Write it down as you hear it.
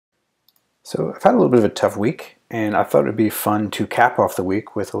So I've had a little bit of a tough week, and I thought it would be fun to cap off the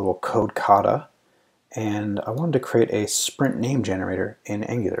week with a little code kata, and I wanted to create a sprint name generator in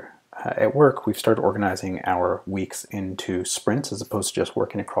Angular. At work, we've started organizing our weeks into sprints as opposed to just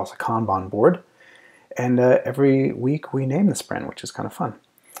working across a Kanban board, and every week we name the sprint, which is kind of fun.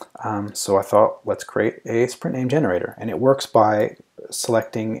 So I thought, let's create a sprint name generator, and it works by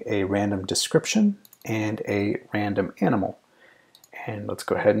selecting a random description and a random animal. And let's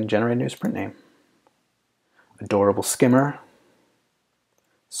go ahead and generate a new sprint name. Adorable skimmer,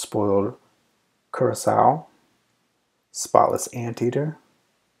 spoiled curacao, spotless anteater,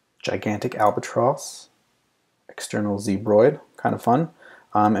 gigantic albatross, external zebroid, kind of fun.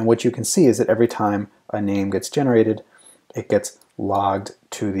 And what you can see is that every time a name gets generated, it gets logged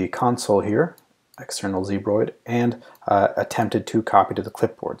to the console here, external zebroid, and attempted to copy to the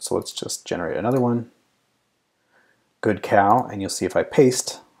clipboard. So let's just generate another one. Good cow, and you'll see if I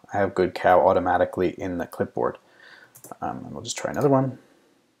paste, I have good cow automatically in the clipboard. And we'll just try another one.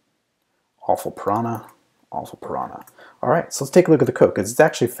 Awful piranha, awful piranha. All right, so let's take a look at the code, because it's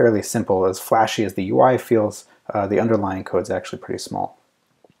actually fairly simple. As flashy as the UI feels, the underlying code is actually pretty small.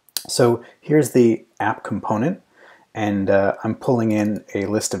 So here's the app component, and I'm pulling in a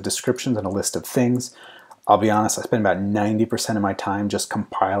list of descriptions and a list of things. I'll be honest, I spent about 90% of my time just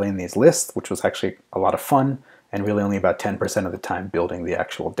compiling these lists, which was actually a lot of fun, and really only about 10% of the time building the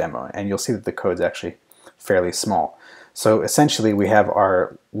actual demo. And you'll see that the code's actually fairly small. So essentially we have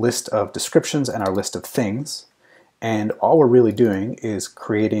our list of descriptions and our list of things, and all we're really doing is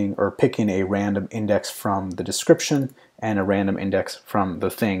creating or picking a random index from the description and a random index from the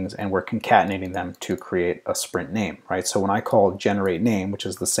things, and we're concatenating them to create a sprint name, right? So when I call generate name, which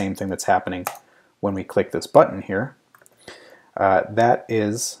is the same thing that's happening when we click this button here, that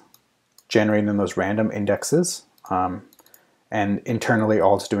is generating those random indexes, and internally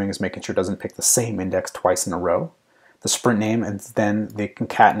all it's doing is making sure it doesn't pick the same index twice in a row. The sprint name is then the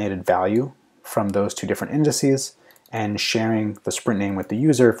concatenated value from those two different indices, and sharing the sprint name with the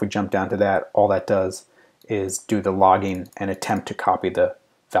user. If we jump down to that, all that does is do the logging and attempt to copy the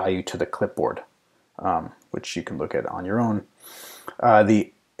value to the clipboard, which you can look at on your own.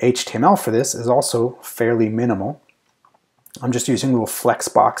 The HTML for this is also fairly minimal. I'm just using a little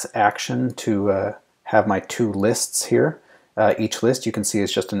flexbox action to have my two lists here. Each list you can see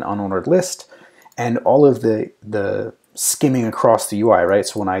is just an unordered list, and all of the skimming across the UI, right?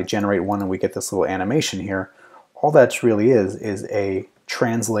 So when I generate one and we get this little animation here, all that really is a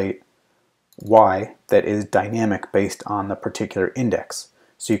translate Y that is dynamic based on the particular index.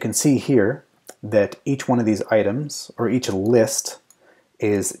 So you can see here that each one of these items, or each list,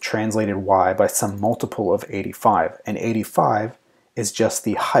 is translated Y by some multiple of 85, and 85 is just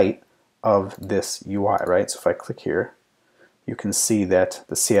the height of this UI, right? So if I click here, you can see that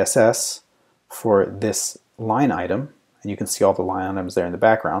the CSS for this line item, and you can see all the line items there in the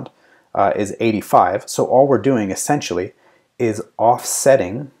background, is 85. So all we're doing essentially is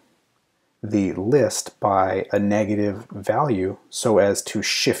offsetting the list by a negative value so as to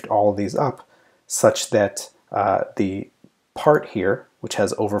shift all of these up such that the part here, which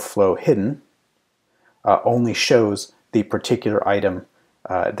has overflow hidden, only shows the particular item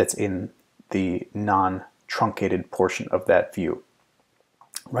that's in the non-truncated portion of that view.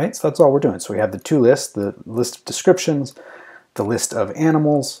 Right? So that's all we're doing. So we have the two lists, the list of descriptions, the list of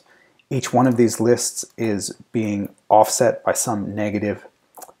animals. Each one of these lists is being offset by some negative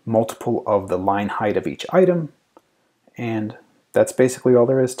multiple of the line height of each item, and that's basically all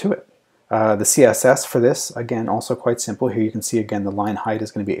there is to it. The CSS for this, again, also quite simple. Here you can see again the line height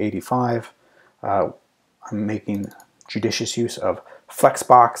is going to be 85. I'm making judicious use of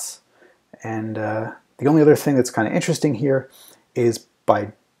Flexbox, and the only other thing that's kind of interesting here is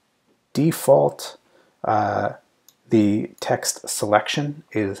by default the text selection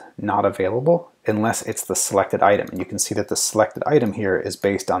is not available unless it's the selected item. And you can see that the selected item here is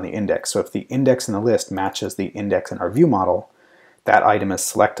based on the index. So if the index in the list matches the index in our view model, that item is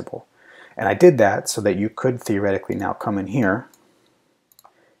selectable. And I did that so that you could theoretically now come in here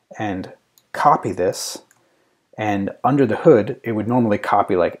and copy this, and under the hood it would normally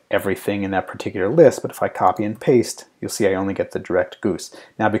copy like everything in that particular list, but if I copy and paste, you'll see I only get the direct goose.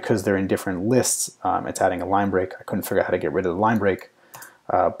 Now because they're in different lists, it's adding a line break. I couldn't figure out how to get rid of the line break,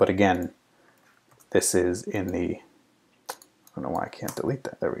 but again, this is in the, I don't know why I can't delete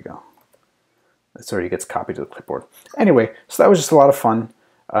that, there we go. It already gets copied to the clipboard. Anyway, so that was just a lot of fun.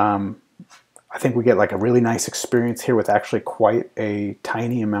 I think we get like a really nice experience here with actually quite a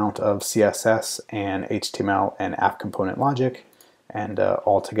tiny amount of CSS and HTML and app component logic, and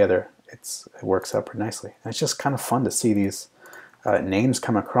all together it works out pretty nicely. And it's just kind of fun to see these Names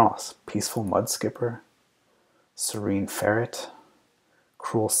come across: Peaceful Mud Skipper, Serene Ferret,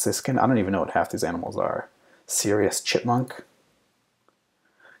 Cruel Siskin. I don't even know what half these animals are. Serious Chipmunk,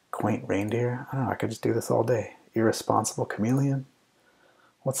 Quaint Reindeer. I don't know, I could just do this all day. Irresponsible Chameleon.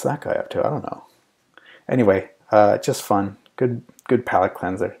 What's that guy up to? I don't know. Anyway, just fun. Good palate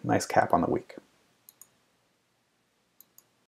cleanser. Nice cap on the week.